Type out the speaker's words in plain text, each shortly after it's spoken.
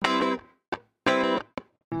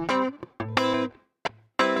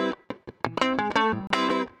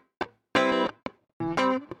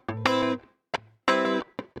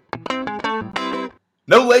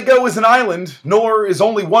Lego is an island, nor is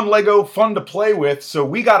only one Lego fun to play with, so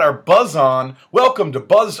we got our buzz on. Welcome to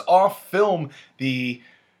Buzzed Off Film, the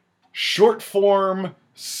short-form,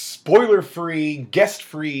 spoiler-free,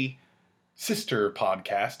 guest-free sister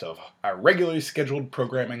podcast of our regularly scheduled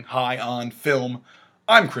programming, High on Film.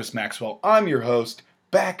 I'm Chris Maxwell. I'm your host,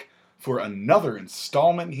 back for another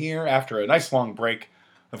installment here after a nice long break.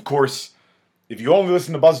 Of course, if you only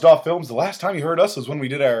listen to Buzzed Off Films, the last time you heard us was when we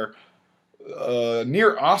did our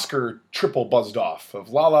near Oscar triple Buzzed Off of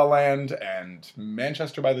La La Land and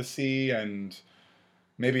Manchester by the Sea and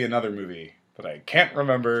maybe another movie that I can't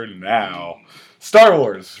remember now. Star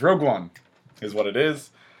Wars, Rogue One is what it is.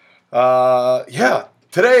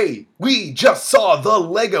 Today we just saw the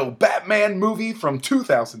Lego Batman movie from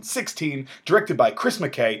 2016, directed by Chris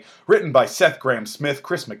McKay, written by Seth Grahame-Smith,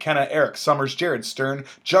 Chris McKenna, Eric Summers, Jared Stern,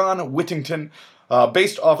 John Whittington,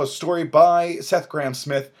 based off a story by Seth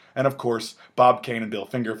Grahame-Smith, and of course, Bob Kane and Bill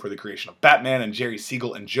Finger for the creation of Batman, and Jerry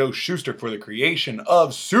Siegel and Joe Shuster for the creation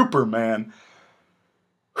of Superman.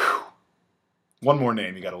 Whew. One more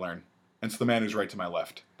name you gotta learn. It's the man who's right to my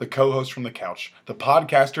left. The co-host from the couch, the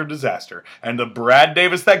podcaster of disaster, and the Brad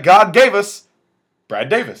Davis that God gave us. Brad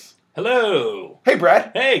Davis. Hello. Hey,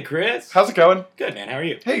 Brad. Hey, Chris. How's it going? Good, man. How are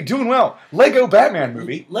you? Hey, doing well. Lego Batman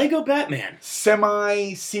movie. Lego Batman.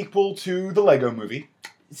 Semi-sequel to the Lego movie.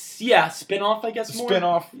 Yeah, spin-off, I guess, more.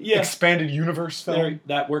 Spin-off, yeah. Expanded universe film.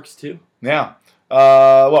 That works, too. Yeah. We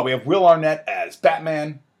have Will Arnett as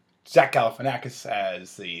Batman, Zach Galifianakis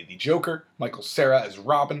as the Joker, Michael Cera as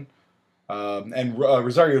Robin, and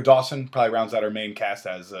Rosario Dawson probably rounds out our main cast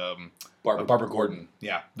as Barbara Gordon.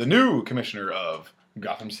 Yeah. The new commissioner of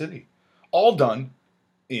Gotham City. All done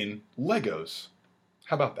in Legos.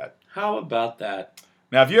 How about that? How about that?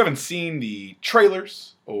 Now, if you haven't seen the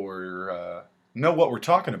trailers or know what we're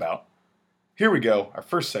talking about, here we go. Our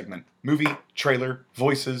first segment. Movie, trailer,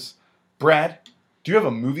 voices. Brad, do you have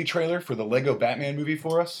a movie trailer for the Lego Batman movie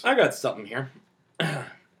for us? I got something here.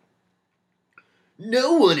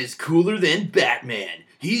 No one is cooler than Batman.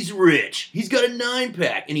 He's rich, he's got a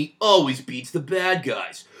 9-pack, and he always beats the bad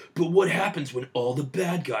guys. But what happens when all the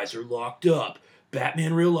bad guys are locked up?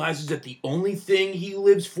 Batman realizes that the only thing he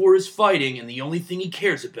lives for is fighting, and the only thing he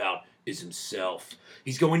cares about is himself.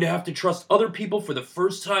 He's going to have to trust other people for the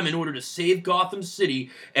first time in order to save Gotham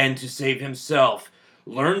City and to save himself.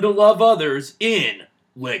 Learn to love others in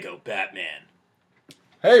Lego Batman.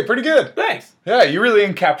 Hey, pretty good. Thanks. Yeah, you really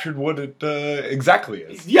encaptured what it exactly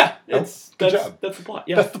is. Yeah, Good job. That's the plot.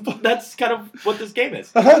 Yeah, That's the plot. That's kind of what this game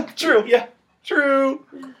is. True. Yeah, True.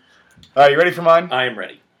 All right, you ready for mine? I am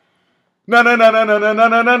ready. No,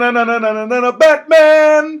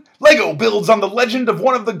 Batman! Lego builds on the legend of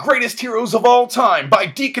one of the greatest heroes of all time by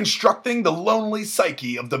deconstructing the lonely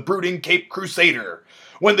psyche of the brooding Cape Crusader.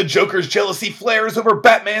 When the Joker's jealousy flares over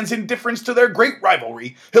Batman's indifference to their great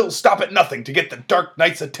rivalry, he'll stop at nothing to get the Dark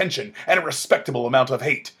Knight's attention and a respectable amount of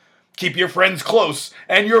hate. Keep your friends close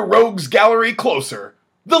and your rogues gallery closer.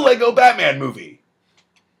 The Lego Batman movie.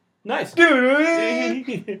 Nice.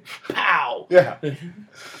 Pow! Yeah.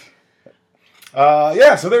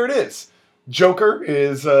 So there it is. Joker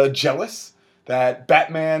is jealous that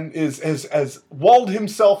Batman has walled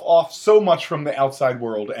himself off so much from the outside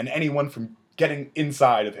world and anyone from getting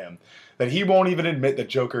inside of him that he won't even admit that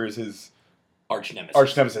Joker is his arch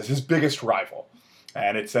nemesis, his biggest rival.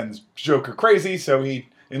 And it sends Joker crazy, so he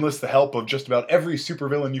enlists the help of just about every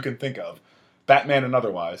supervillain you can think of, Batman and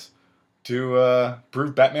otherwise, to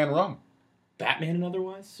prove Batman wrong. Batman and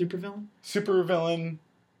otherwise? Supervillain? Supervillain.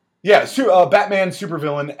 Yeah, Batman,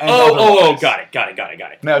 supervillain, and otherwise. Got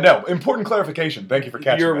it. No, important clarification. Thank you for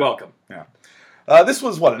catching You're that. welcome. Yeah. This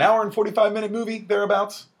was, an hour and 45-minute movie,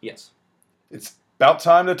 thereabouts? Yes. It's about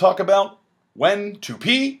time to talk about when to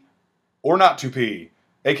pee or not to pee.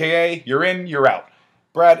 AKA, you're in, you're out.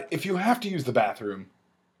 Brad, if you have to use the bathroom,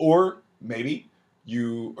 or maybe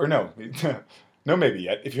no maybe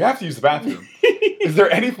yet. If you have to use the bathroom, is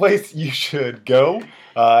there any place you should go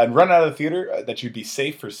and run out of the theater that you'd be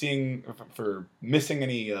safe for missing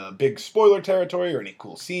any big spoiler territory or any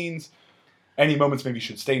cool scenes? Any moments maybe you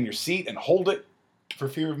should stay in your seat and hold it for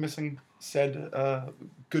fear of missing said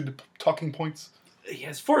good talking points? Yeah,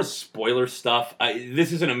 as far as spoiler stuff,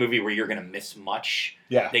 this isn't a movie where you're going to miss much.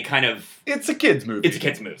 Yeah. It's a kid's movie.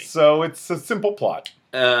 So it's a simple plot.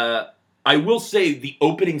 I will say the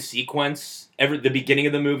opening sequence, the beginning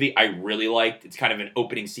of the movie, I really liked. It's kind of an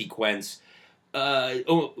opening sequence,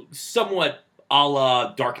 somewhat a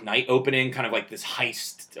la Dark Knight opening, kind of like this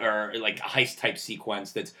heist, or like a heist type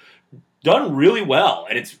sequence that's done really well.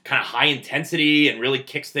 And it's kind of high intensity and really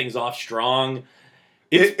kicks things off strong.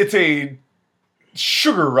 It's a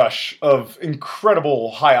sugar rush of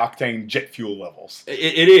incredible high octane jet fuel levels.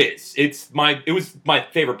 It is. It was my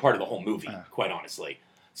favorite part of the whole movie, quite honestly.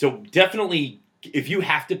 So definitely, if you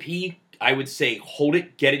have to pee, I would say hold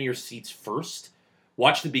it, get in your seats first,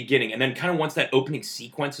 watch the beginning, and then kind of once that opening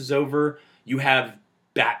sequence is over, you have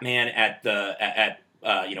Batman at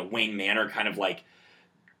Wayne Manor, kind of like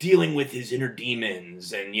dealing with his inner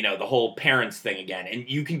demons and the whole parents thing again. And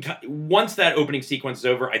you can, once that opening sequence is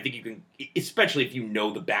over, I think you can, especially if you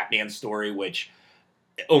know the Batman story, which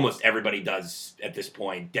almost everybody does at this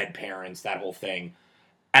point, dead parents, that whole thing.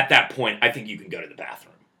 At that point, I think you can go to the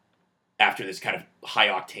bathroom after this kind of high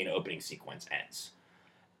octane opening sequence ends.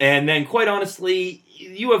 And then, quite honestly,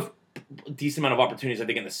 you have a decent amount of opportunities, I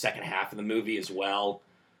think, in the second half of the movie as well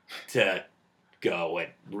to go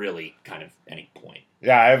at really kind of any point.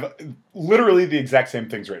 Yeah, I have literally the exact same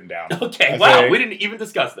things written down. Okay, wow, we didn't even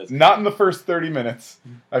discuss this. Not in the first 30 minutes.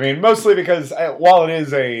 I mean, mostly because while it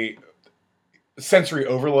is a sensory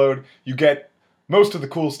overload, you get most of the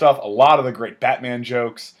cool stuff, a lot of the great Batman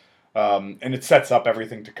jokes, and it sets up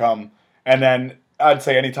everything to come. And then I'd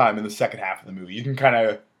say anytime in the second half of the movie, you can kind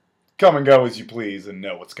of come and go as you please and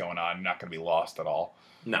know what's going on. You're not going to be lost at all.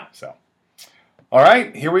 No. So, all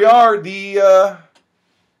right, here we are, the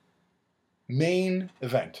main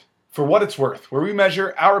event. For What It's Worth, where we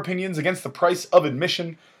measure our opinions against the price of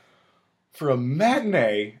admission for a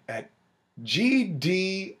matinee at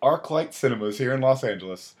GD Arclight Cinemas here in Los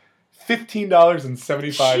Angeles.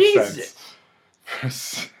 $15.75 Jesus. for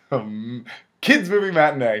some kids movie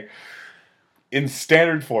matinee in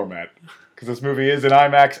standard format. Because this movie is in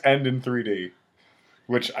IMAX and in 3D.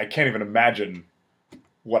 Which I can't even imagine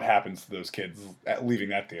what happens to those kids leaving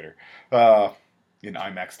that theater. In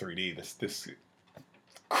IMAX 3D, this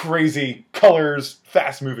crazy colors,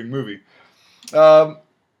 fast-moving movie.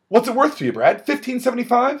 What's it worth to you, Brad?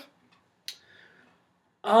 $15.75?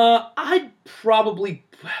 I'd probably,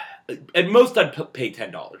 at most, I'd pay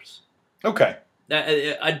 $10. Okay.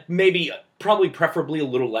 I'd maybe, probably preferably a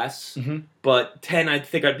little less, but 10 I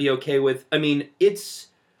think I'd be okay with. I mean,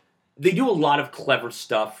 they do a lot of clever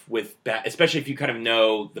stuff with especially if you kind of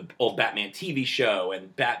know the old Batman TV show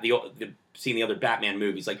and seeing the other Batman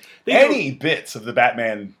movies. Like any bits of the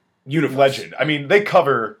Batman universe legend. I mean, they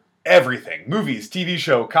cover everything. Movies, TV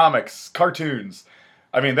show, comics, cartoons.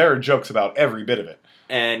 I mean, there are jokes about every bit of it.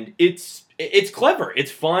 And it's clever. It's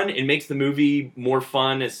fun. It makes the movie more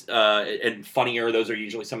fun and funnier. Those are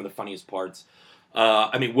usually some of the funniest parts.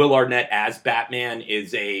 I mean, Will Arnett as Batman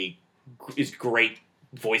is great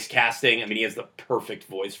voice casting. I mean, he has the perfect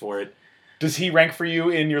voice for it. Does he rank for you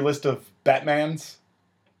in your list of Batmans?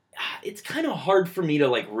 It's kind of hard for me to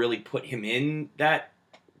like really put him in that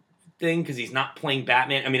thing because he's not playing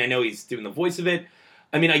Batman. I mean, I know he's doing the voice of it.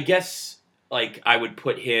 I mean, I guess like I would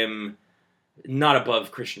put him not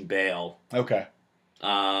above Christian Bale. Okay.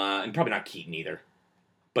 And probably not Keaton either.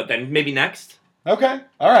 But then maybe next. Okay.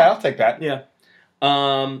 All right, I'll take that. Yeah.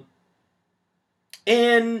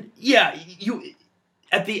 And yeah,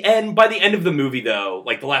 by the end of the movie though,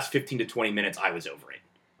 like the last 15 to 20 minutes, I was over it.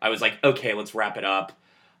 I was like, okay, let's wrap it up.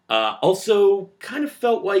 Also, kind of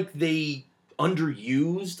felt like they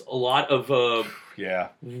underused a lot of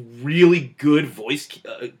really good voice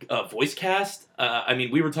cast. I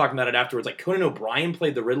mean, we were talking about it afterwards. Like Conan O'Brien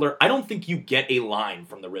played the Riddler. I don't think you get a line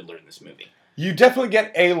from the Riddler in this movie. You definitely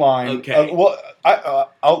get a line. Okay.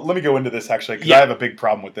 Let me go into this actually because I have a big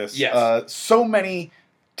problem with this. Yes. So many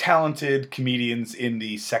talented comedians in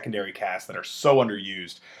the secondary cast that are so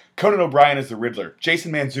underused. Conan O'Brien is the Riddler.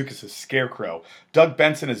 Jason Mantzoukas is Scarecrow. Doug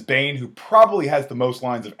Benson is Bane, who probably has the most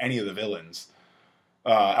lines of any of the villains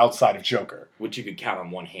outside of Joker. Which you could count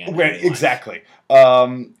on one hand. Right, exactly.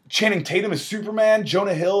 Channing Tatum is Superman.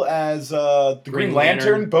 Jonah Hill as the Green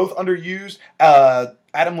Lantern, both underused.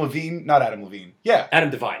 Adam Devine.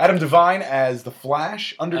 Adam Devine as the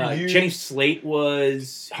Flash, underused. Jenny Slate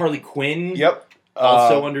was Harley Quinn. Yep.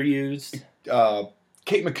 Also underused.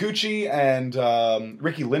 Kate Micucci and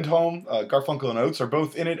Ricky Lindholm, Garfunkel and Oates, are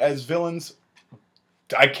both in it as villains.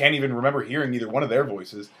 I can't even remember hearing either one of their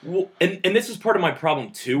voices. Well, and this is part of my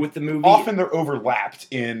problem, too, with the movie. Often they're overlapped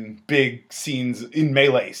in big scenes, in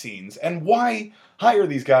melee scenes. And why hire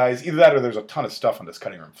these guys? Either that or there's a ton of stuff on this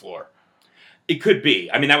cutting room floor. It could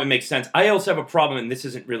be. I mean, that would make sense. I also have a problem, and this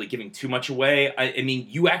isn't really giving too much away. I mean,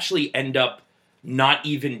 you actually end up not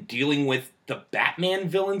even dealing with the Batman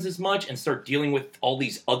villains as much and start dealing with all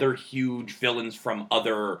these other huge villains from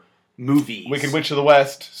other movies. Wicked Witch of the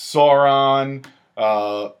West, Sauron...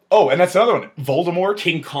 and that's another one. Voldemort.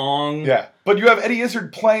 King Kong. Yeah. But you have Eddie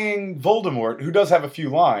Izzard playing Voldemort, who does have a few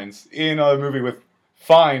lines in a movie with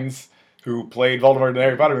Fiennes who played Voldemort in the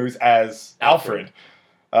Harry Potter movies, as Alfred.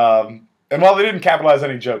 And while they didn't capitalize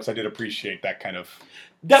any jokes, I did appreciate that kind of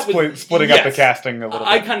splitting up the casting a little bit.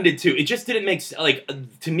 I kind of did too. It just didn't make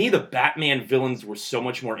to me the Batman villains were so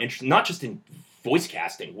much more interesting, not just in voice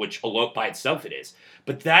casting, which alone by itself it is,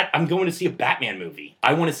 but that I'm going to see a Batman movie.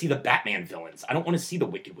 I want to see the Batman villains. I don't want to see the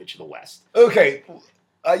Wicked Witch of the West. Okay,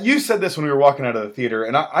 you said this when we were walking out of the theater,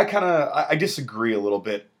 and I disagree a little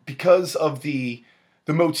bit because of the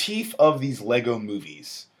motif of these Lego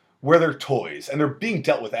movies, where they're toys, and they're being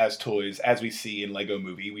dealt with as toys, as we see in Lego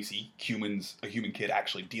Movie. We see a human kid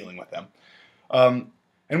actually dealing with them.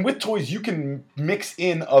 And with toys, you can mix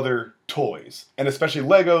in other toys, and especially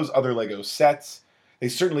Legos, other Lego sets. They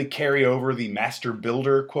certainly carry over the master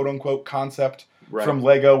builder, quote-unquote, concept from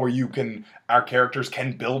Lego, where our characters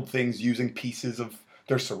can build things using pieces of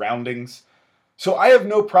their surroundings. So I have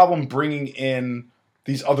no problem bringing in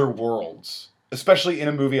these other worlds, especially in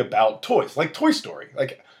a movie about toys, like Toy Story.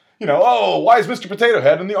 Like, why is Mr. Potato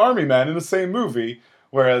Head and the Army Man in the same movie?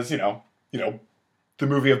 Whereas, the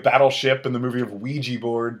movie of Battleship and the movie of Ouija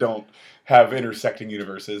Board don't have intersecting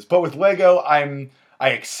universes. But with Lego, I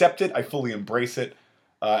accept it, I fully embrace it,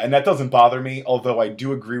 and that doesn't bother me, although I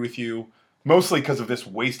do agree with you, mostly because of this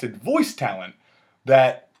wasted voice talent,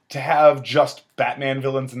 that to have just Batman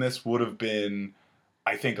villains in this would have been,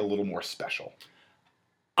 I think, a little more special.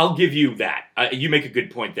 I'll give you that. You make a good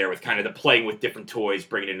point there with kind of the playing with different toys,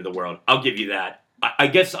 bringing it into the world. I'll give you that. I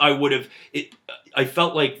guess I would have... I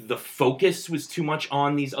felt like the focus was too much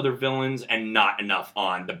on these other villains and not enough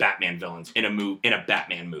on the Batman villains in a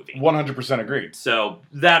Batman movie. 100% agreed. So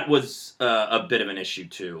that was a bit of an issue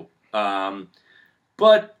too.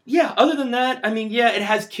 But yeah, other than that, I mean, yeah, it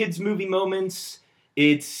has kids movie moments.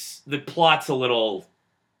 The plot's a little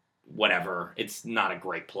whatever. It's not a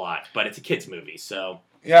great plot, but it's a kids movie, so...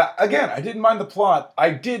 Yeah, again, I didn't mind the plot.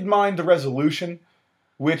 I did mind the resolution,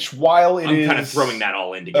 which while I'm kind of throwing that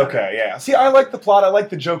all in together. Okay, yeah. See, I like the plot. I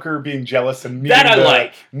like the Joker being jealous and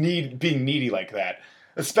being needy like that.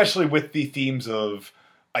 Especially with the themes of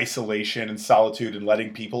isolation and solitude and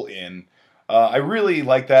letting people in. I really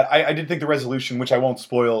like that. I did think the resolution, which I won't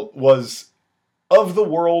spoil, was of the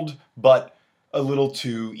world, but a little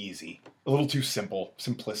too easy. A little too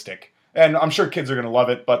simplistic. And I'm sure kids are going to love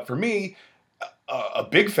it, but for me... a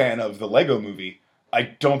big fan of the Lego Movie. I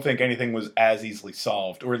don't think anything was as easily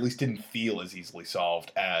solved, or at least didn't feel as easily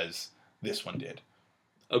solved as this one did.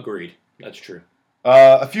 Agreed. That's true.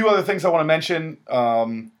 A few other things I want to mention.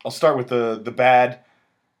 I'll start with the bad.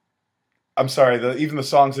 I'm sorry, even the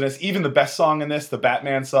songs in this, even the best song in this, the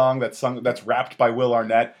Batman song that's rapped by Will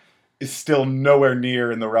Arnett, is still nowhere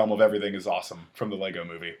near in the realm of Everything Is Awesome from the Lego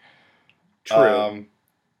Movie. True.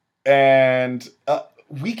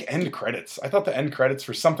 Weak end credits. I thought the end credits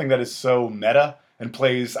for something that is so meta and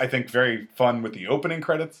plays, I think, very fun with the opening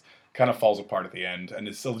credits, kind of falls apart at the end, and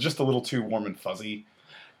it's still just a little too warm and fuzzy.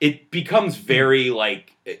 It becomes very,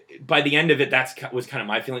 by the end of it, was kind of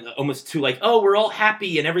my feeling, almost too we're all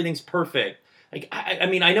happy and everything's perfect. I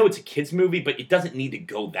mean, I know it's a kid's movie, but it doesn't need to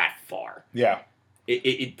go that far. Yeah.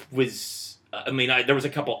 It was, there was a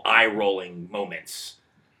couple eye-rolling moments.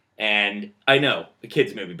 And I know, a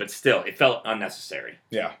kid's movie, but still, it felt unnecessary.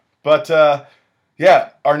 Yeah. But,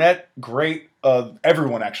 Arnett, great.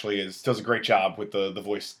 Everyone actually does a great job with the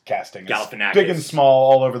voice casting. Galifianakis. Big and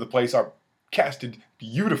small, all over the place, are casted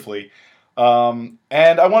beautifully. And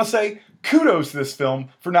I want to say kudos to this film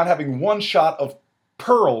for not having one shot of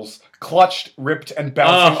pearls clutched, ripped, and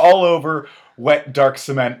bouncing all over wet, dark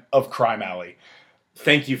cement of Crime Alley.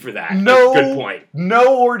 Thank you for that. Good point.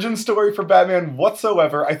 No origin story for Batman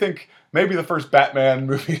whatsoever. I think maybe the first Batman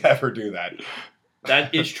movie to ever do that.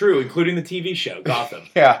 That is true, including the TV show, Gotham.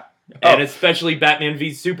 Yeah. And especially Batman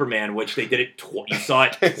v Superman, which they did it twice. You saw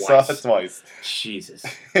it twice. I saw it twice. Jesus.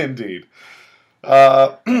 Indeed.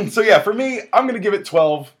 So yeah, for me, I'm going to give it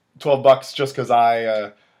 $12 just because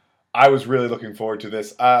I was really looking forward to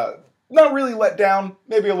this. Not really let down.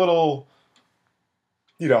 Maybe a little,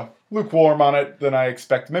 lukewarm on it than I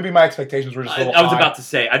expected. Maybe my expectations were just a little high. I was about to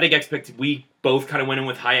say, I think we both kind of went in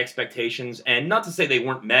with high expectations, and not to say they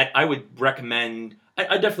weren't met. I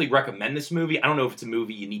definitely recommend this movie. I don't know if it's a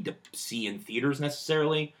movie you need to see in theaters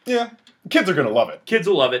necessarily. Yeah, kids are going to love it. Kids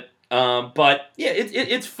will love it. But yeah,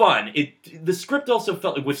 it's fun. The script also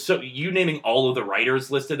felt like, with you naming all of the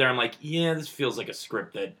writers listed there, I'm like, yeah, this feels like a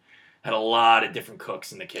script that had a lot of different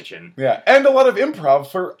cooks in the kitchen. Yeah, and a lot of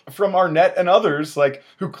improv from Arnett and others,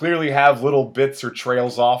 who clearly have little bits or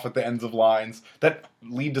trails off at the ends of lines that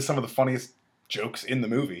lead to some of the funniest jokes in the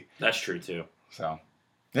movie. That's true, too. So,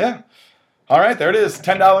 yeah. All right, there it is.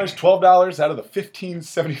 $10, $12 out of the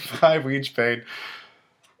 $15.75 we each paid.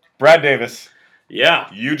 Brad Davis, Yeah.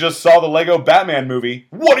 you just saw the Lego Batman movie.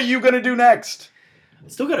 What are you going to do next? I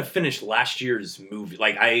still got to finish last year's movie.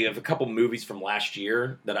 Like, I have a couple movies from last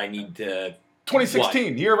year that I need to...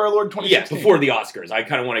 2016, Year of Our Lord 2016. Yeah, before the Oscars. I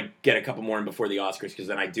kind of want to get a couple more in before the Oscars, because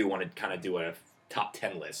then I do want to kind of do a top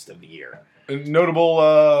 10 list of the year.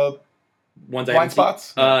 Notable Ones I blind haven't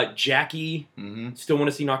spots? seen. Jackie. Mm-hmm. Still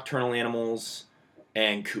want to see Nocturnal Animals.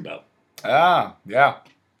 And Kubo. Ah, yeah.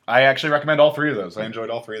 I actually recommend all three of those. I enjoyed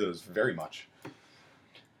all three of those very much.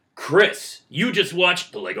 Chris, you just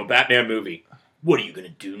watched the Lego Batman movie. What are you going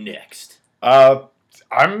to do next? I'm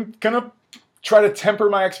going to try to temper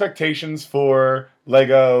my expectations for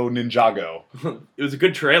Lego Ninjago. It was a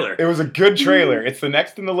good trailer. It was a good trailer. It's the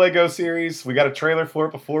next in the Lego series. We got a trailer for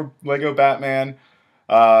it before Lego Batman,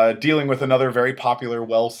 dealing with another very popular,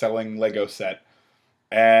 well-selling Lego set.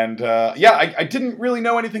 And I didn't really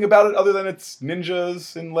know anything about it other than it's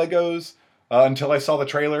ninjas and Legos until I saw the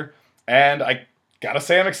trailer. And I gotta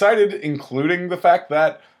say I'm excited, including the fact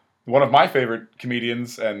that one of my favorite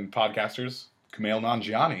comedians and podcasters, Kumail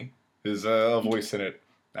Nanjiani, is a voice in it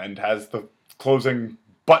and has the closing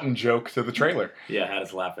button joke to the trailer. Yeah, had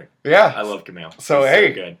us laughing. Yeah. I love Kumail. So, He's hey,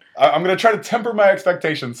 so good. I'm going to try to temper my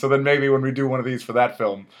expectations so then maybe when we do one of these for that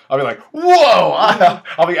film, I'll be like, whoa!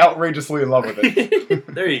 I'll be outrageously in love with it.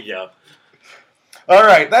 There you go. All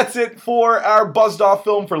right, that's it for our buzzed off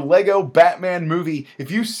film for Lego Batman movie.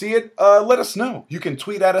 If you see it, let us know. You can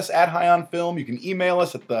tweet at us at HighOnFilm. You can email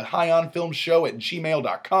us at the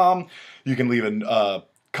HighOnFilmShow@gmail.com. You can leave a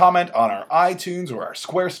comment on our iTunes or our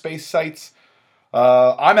Squarespace sites.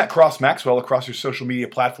 I'm at Cross Maxwell across your social media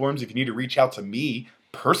platforms. If you need to reach out to me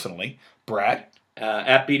personally, Brad.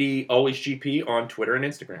 At BDAlwaysGP on Twitter and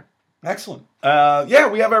Instagram. Excellent.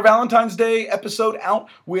 We have our Valentine's Day episode out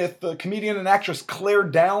with comedian and actress Claire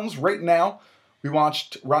Downs. Right now, we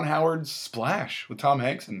watched Ron Howard's Splash with Tom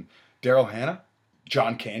Hanks and Daryl Hannah,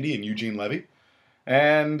 John Candy, and Eugene Levy.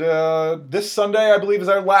 And this Sunday, I believe, is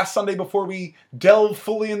our last Sunday before we delve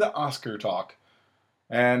fully into Oscar talk.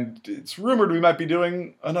 And it's rumored we might be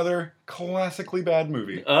doing another classically bad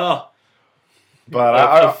movie. Oh.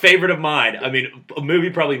 But a favorite of mine. I mean, a movie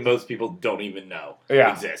probably most people don't even know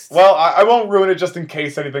exists. Well, I won't ruin it just in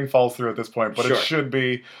case anything falls through at this point, but Sure. It should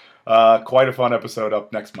be quite a fun episode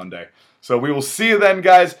up next Monday. So we will see you then,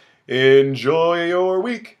 guys. Enjoy your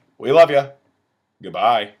week. We love you.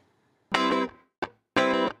 Goodbye.